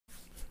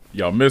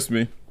Y'all miss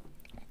me?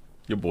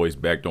 Your boy's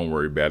back. Don't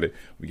worry about it.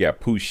 We got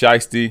Pooh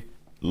Shiesty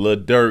Lil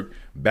Durk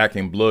back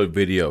in blood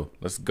video.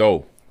 Let's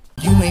go.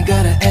 You ain't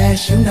gotta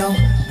ask, you know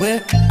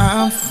where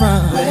I'm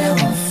from. Where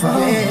I'm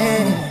from.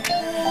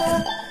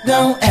 Yeah.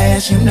 Don't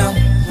ask, you know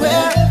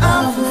where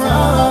I'm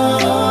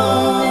from.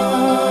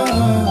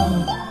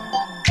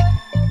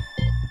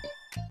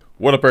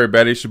 What up,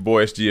 everybody? It's your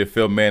boy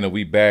SGFL, man, and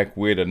we back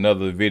with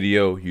another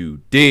video.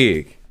 You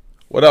dig?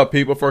 What up,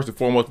 people? First and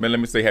foremost, man, let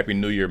me say Happy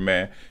New Year,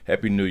 man.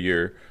 Happy New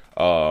Year.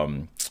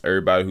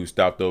 Everybody who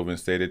stopped over and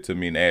said it to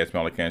me and asked me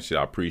all that kind of shit,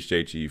 I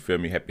appreciate you. You feel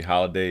me? Happy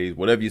holidays.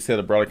 Whatever you said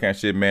about all that kind of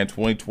shit, man.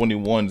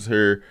 2021's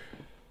here.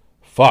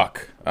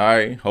 Fuck. All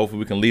right. Hopefully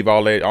we can leave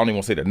all that. I don't even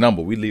want to say the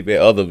number. We leave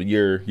that other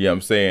year, you know what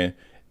I'm saying,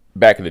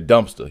 back in the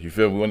dumpster. You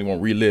feel me? We don't even want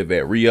to relive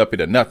that, re-up it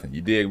or nothing.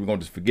 You dig? We're going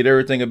to just forget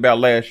everything about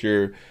last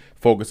year.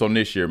 Focus on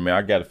this year, man.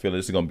 I got a feeling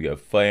this is going to be a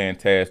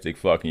fantastic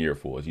fucking year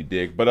for us. You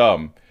dig? But,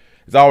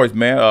 as always,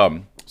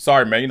 man,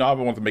 sorry, man. You know, I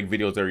want to make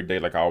videos every day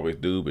like I always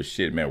do, but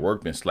shit, man,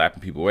 work been slapping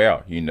people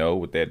out, you know,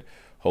 with that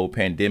whole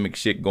pandemic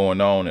shit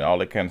going on and all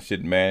that kind of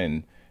shit, man.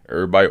 And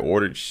everybody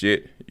ordered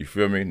shit, you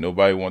feel me?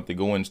 Nobody wanted to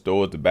go in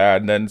stores to buy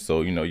nothing,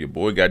 so, you know, your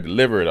boy got to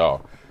deliver it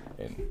all.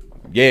 And,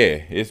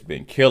 yeah, it's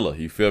been killer,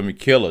 you feel me?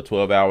 Killer,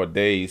 12-hour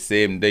days,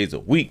 7 days a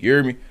week, you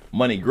hear me?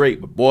 Money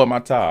great, but boy, am I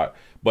tired.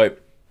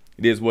 But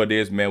it is what it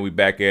is, man. We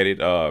back at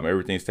it.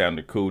 Everything's time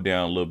to cool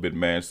down a little bit,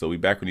 man. So we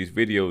back with these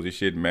videos and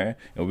shit, man.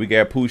 And we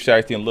got Pooh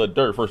Shiesty and Lil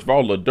Durk. First of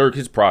all, Lil Durk,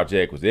 his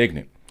project was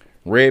ignorant.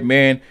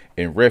 Redman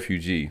and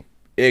Refugee.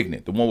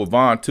 Ignorant. The one with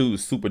Von too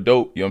is super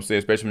dope. You know what I'm saying?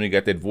 Especially when he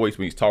got that voice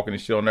when he's talking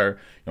and shit on there. You know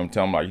what I'm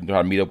telling him, like, you know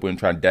how to meet up with him,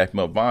 try to dash him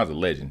up. Von's a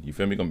legend. You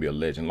feel me? Gonna be a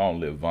legend. Long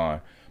live Von.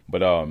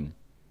 But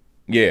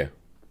yeah.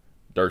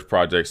 Durk's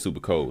project super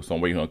cool. So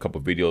I'm waiting on a couple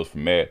videos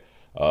from that.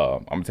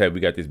 I'm gonna tell you, we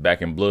got this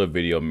Back in Blood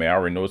video, man. I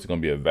already know it's gonna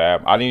be a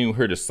vibe. I didn't even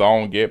hear the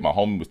song yet. My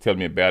homie was telling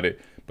me about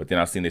it, but then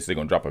I seen they say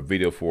gonna drop a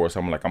video for us.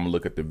 I'm like, I'm gonna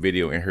look at the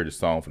video and hear the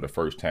song for the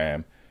first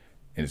time,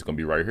 and it's gonna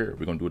be right here.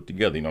 We're gonna do it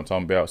together. You know what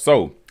I'm talking about?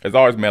 So as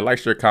always, man, like,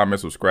 share, comment,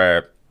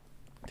 subscribe,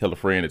 tell a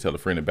friend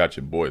about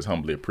your boys.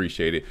 Humbly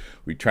appreciate it.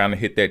 We trying to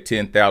hit that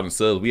 10,000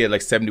 subs. We had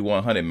like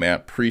 7,100, man.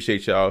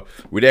 Appreciate y'all.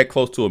 We're that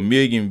close to 1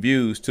 million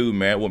views too,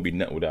 man. It wouldn't be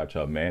nothing without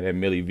y'all, man. That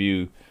million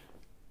view,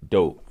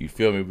 dope. You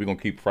feel me? We're gonna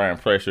keep applying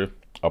pressure.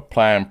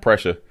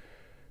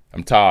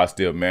 I'm tired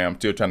still, man. I'm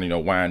still trying to, you know,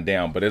 wind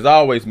down. But as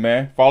always,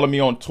 man, follow me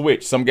on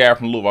Twitch. Some guy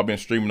from Louisville. I've been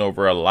streaming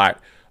over a lot.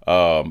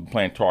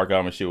 Playing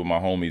Tarkov and shit with my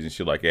homies and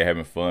shit like that,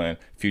 having fun.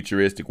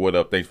 Futuristic, what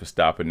up? Thanks for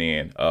stopping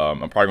in. I'm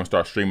probably gonna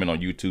start streaming on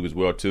YouTube as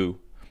well too.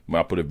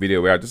 When I put a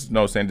video out, just, you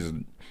know what I'm saying, just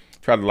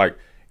try to like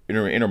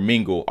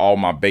intermingle all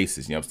my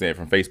bases, you know what I'm saying,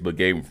 from Facebook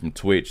gaming, from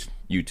Twitch,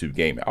 YouTube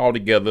gaming, all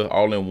together,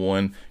 all in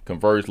one.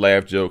 Converge,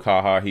 laugh, joke,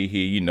 ha ha, he,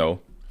 you know,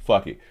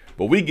 fuck it.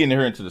 But we getting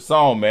here into the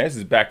song, man. This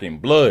is Back in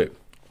Blood.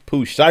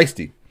 Pooh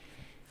Shiesty.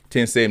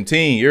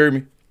 1017, you heard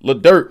me? Lil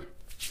Durk.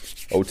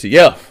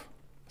 OTF.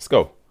 Let's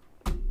go.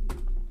 I'm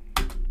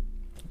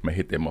gonna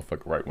hit that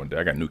motherfucker right one day.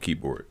 I got a new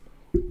keyboard.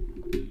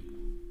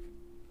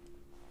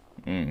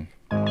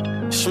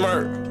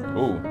 Schmirk.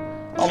 Ooh.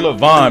 I'm Lil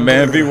Von,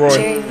 man. B-Roy.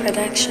 J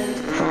Production.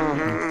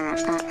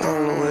 I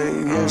don't know when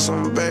you get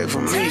something back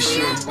from me,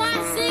 shit.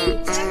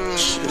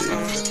 Shit.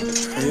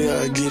 You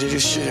gotta get it,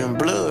 this shit in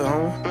blood,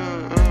 huh?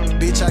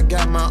 Bitch, I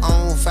got my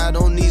own fight,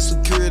 don't need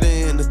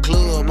security in the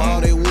club.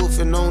 All they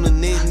woofing on the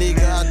neck,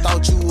 nigga, I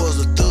thought you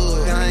was a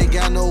thug. I ain't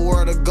got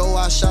nowhere to go,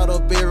 I shot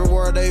up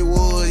everywhere they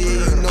was.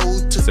 Yeah, you know who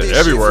took this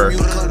everywhere.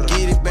 Shit from you, come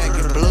get it back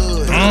in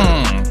blood.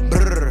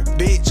 Brr,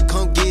 bitch,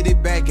 come get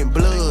it back in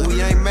blood.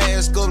 We ain't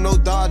mask up, no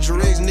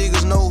Dodger X,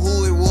 niggas know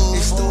who it was. They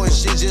storing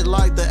shit just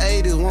like the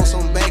 80s, want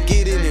some back,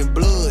 get it in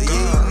blood.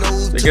 Yeah, you know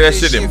who took get that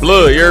shit in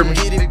blood, you hear me?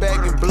 Get it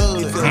back in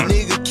blood. If a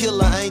nigga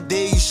killer ain't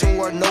dead, you should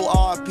wear no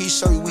RP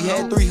shirt. We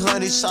had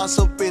 300 shots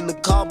up in the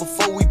car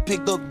before we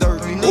picked up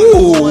dirt. Nigga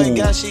who ain't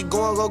got shit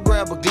going, go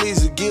grab a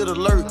glizzy, get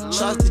alert.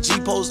 Shots to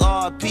G-Post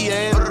RP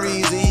and the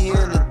reason he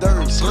in the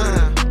dirt.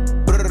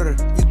 Brr,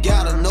 you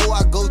gotta know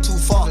I go too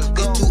far.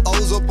 There's 2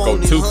 O's up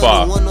on the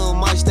 100. One of them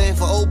might stand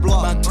for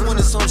O-Block. About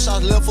 20 some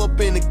shots left up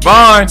in the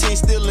key. 10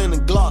 still in the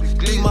Glock.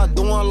 Leave my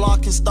door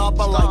unlocked and stop.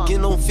 I like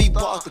getting on feet,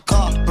 park the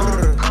car.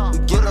 Brr, we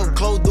get up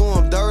close,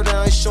 doing dirt,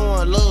 I ain't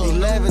showing love.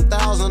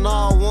 11,000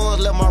 all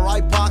ones, left my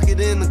right pocket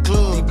in the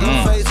club. These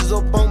blue faces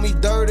up on me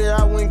dirty,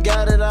 I went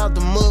got it out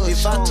the mud.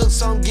 If I took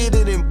some, get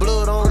it in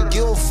blood, I don't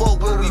give a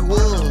fuck where we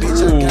was.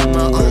 Bitch, I got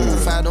my own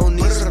fight, don't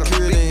need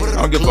security.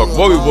 I don't give a fuck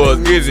where we was,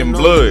 get it in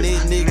blood.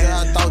 Nigga,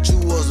 I thought you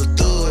was a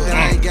thug.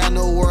 I ain't got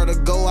nowhere to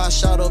go, I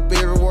shot up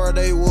everywhere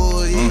they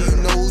was. Yeah, you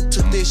know who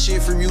took this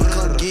shit from you,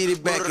 come get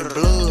it back in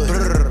blood.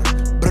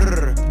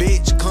 Brr,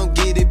 bitch, come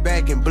get it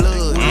back in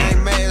blood. We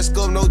ain't mask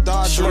up, no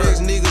Dodger X,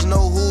 niggas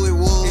know who it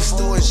was. They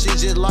storing shit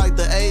just like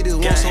the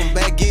 80s, want some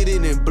back, get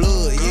it in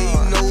blood.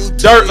 Yeah, you know who took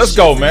Durk, let's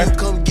go, man.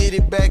 Come get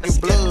it back in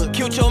blood.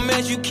 Killed your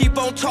man, you keep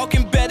on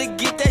talking, better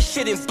get that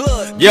shit in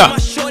blood. Yeah. My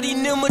shorty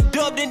them a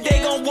dub, then they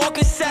gon' walk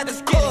inside the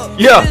club.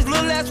 Yeah. This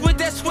little ass with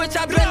that switch,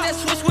 I bet that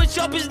switch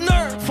up his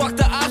nerve. Fuck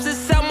the ops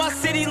inside my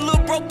city,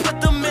 little bro,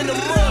 put them in the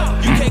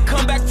mud. You can't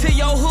come back to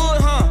your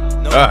hood, huh?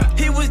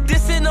 He was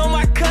dissing on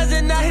my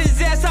cousin, now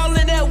his ass all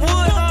in that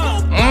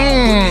wood,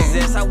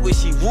 His ass, I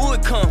wish he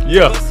would come.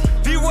 Yeah.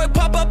 B-Roy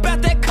pop up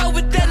out that car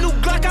with that new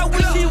Glock, I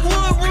wish he would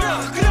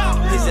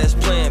run. His ass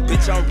playing,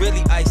 bitch, I'm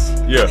really icy.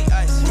 Yeah.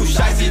 Pooh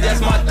Shiesty,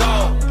 that's my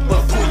dog.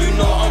 But Pooh, you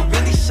know I'm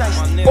really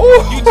shiesty.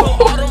 You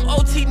told all them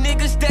OT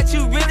niggas that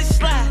you really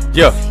slide.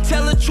 Yeah.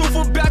 Tell the truth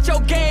about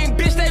your game,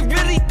 bitch, they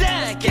really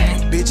dying,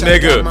 gang. Bitch,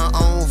 Nigga. I got my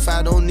own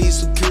fight, don't need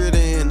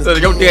security in the So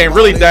your club. game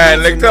really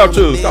dying, nigga. Tell the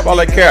truth. Stop all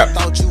that cap.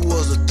 Thought you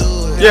was a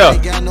thug. Yeah.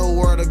 Ain't got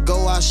nowhere to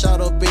go, I shot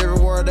up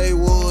everywhere they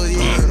was.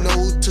 Yeah, you know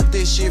who took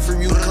this shit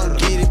from you, come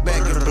get it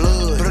back in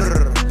blood.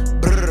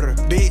 Brr,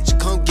 bitch,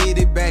 come get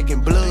it back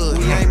in blood.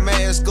 We ain't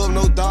mask up,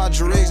 no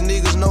Dodger X,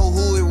 niggas know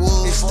who it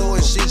was. It's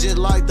throwing shit just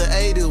like the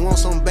 80s, want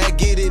some back,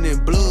 get it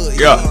in blood.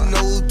 Yeah. You know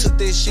who took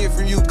this shit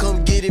from you,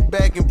 come get it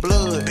back in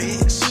blood.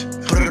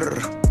 Bitch,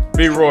 brr,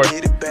 B-Roy.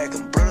 get it back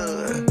in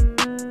blood.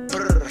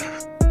 Brr,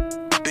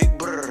 big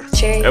brr.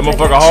 That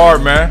motherfucker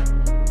hard, man.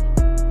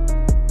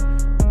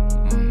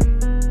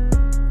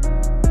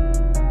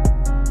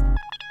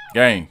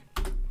 Gang.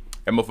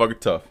 That motherfucker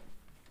tough.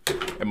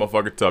 That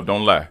motherfucker tough.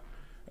 Don't lie.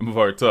 That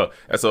motherfucker tough.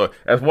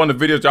 That's one of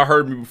the videos y'all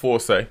heard me before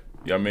say.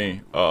 You know what I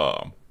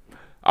mean?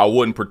 I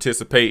wouldn't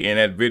participate in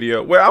that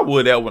video. Well, I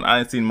would that one. I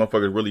ain't seen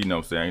motherfuckers really, you know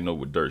what I'm saying? I ain't know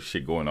what dirt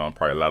shit going on.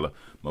 Probably a lot of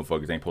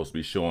motherfuckers ain't supposed to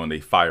be showing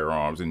their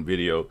firearms in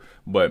video.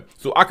 But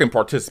so I can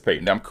participate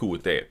and I'm cool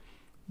with that.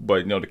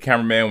 But you know, the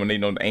cameraman, when they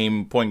know the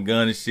aim, point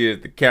gun and shit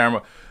at the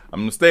camera, I'm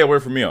gonna stay away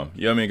from him.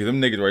 You know what I mean? Cause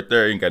them niggas right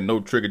there ain't got no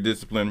trigger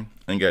discipline,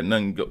 ain't got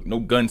nothing, no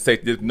gun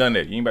safety, none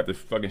of that. You ain't about to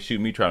fucking shoot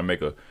me trying to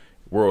make a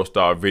world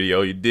star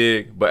video, you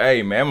dig? But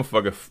hey, man, I'm a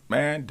fucking,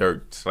 man,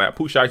 Durk slap.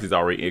 Pooh Shiesty's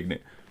already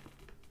ignorant.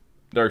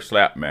 Durk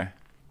slap, man.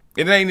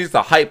 It ain't just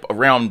a hype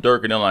around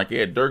Durk and then like,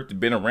 yeah, Durk's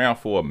been around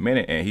for a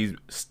minute and he's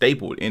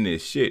stapled in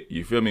this shit.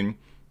 You feel me?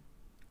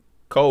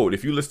 Cold.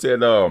 If you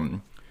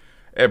listen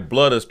at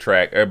Blooder's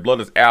track, at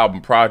Blooder's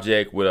album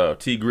project with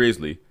T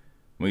Grizzly,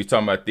 when he's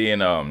talking about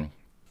then I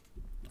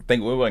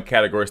think we were in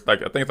categories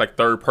like I think it's like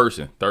third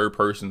person,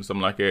 something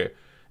like that.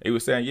 He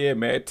was saying, yeah,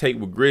 man, that tape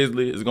with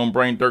Grizzly is gonna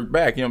bring Durk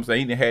back. You know what I'm saying?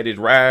 He didn't had his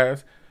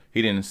rise.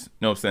 He didn't, you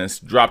know what I'm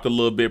saying, dropped a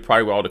little bit,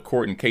 probably with all the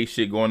court and case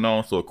shit going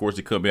on. So of course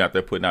he couldn't be out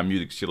there putting out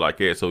music, shit like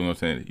that. So you know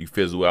what I'm saying, you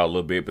fizzle out a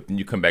little bit, but then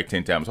you come back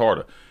 10 times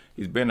harder.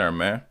 He's been there,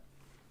 man.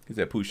 He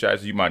said, Pooh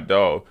Shiesty, you my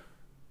dog.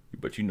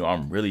 But you know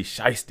I'm really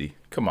shiesty.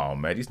 Come on,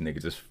 man. These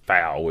niggas just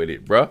foul with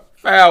it, bruh.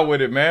 Foul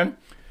with it, man.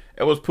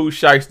 It was Pooh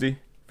Shiesty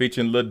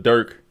featuring Lil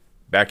Durk,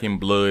 Back in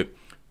Blood,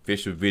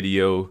 official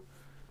video,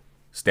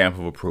 stamp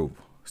of approval.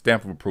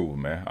 Stamp of approval,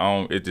 man.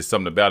 It's just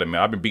something about it,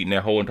 man. I've been beating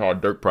that whole entire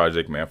Durk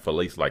project, man, for at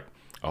least like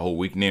a whole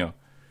week now.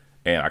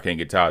 And I can't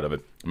get tired of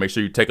it. Make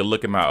sure you take a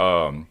look at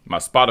my my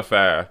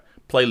Spotify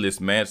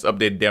playlist, man. It's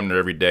updated damn near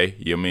every day.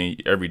 You know what I mean?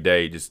 Every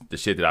day, just the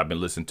shit that I've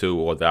been listening to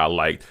or that I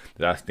like,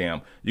 that I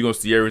stamp. You're gonna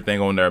see everything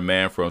on there,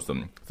 man, from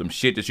some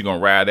shit that you're gonna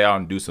ride out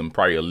and do some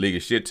probably illegal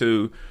shit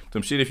to.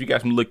 Some shit if you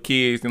got some little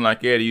kids and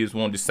like that, you just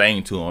want to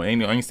sing to them. I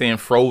ain't saying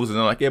Frozen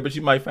and like that, but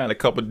you might find a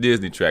couple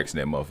Disney tracks in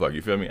that motherfucker.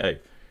 You feel me? Hey,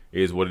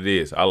 it is what it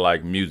is. I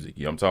like music.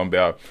 You know what I'm talking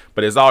about?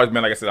 But as always,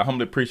 man, like I said, I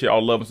humbly appreciate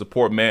all love and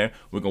support, man.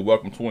 We're gonna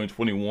welcome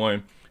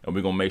 2021. And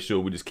we're going to make sure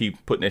we just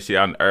keep putting that shit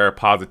out in the air,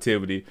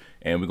 positivity,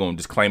 and we're going to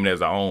just claim it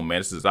as our own,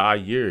 man. This is our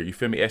year. You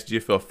feel me?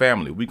 SGFL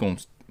family. We're going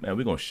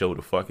to show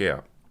the fuck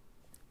out.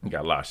 We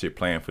got a lot of shit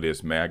planned for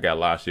this, man. I got a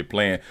lot of shit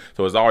planned.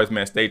 So as always,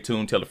 man, stay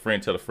tuned. Tell a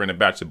friend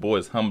about your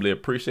boys. Humbly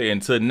appreciate it.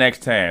 Until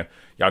next time,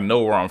 y'all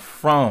know where I'm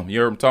from.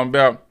 You heard what I'm talking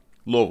about?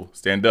 Louisville,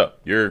 stand up.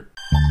 You're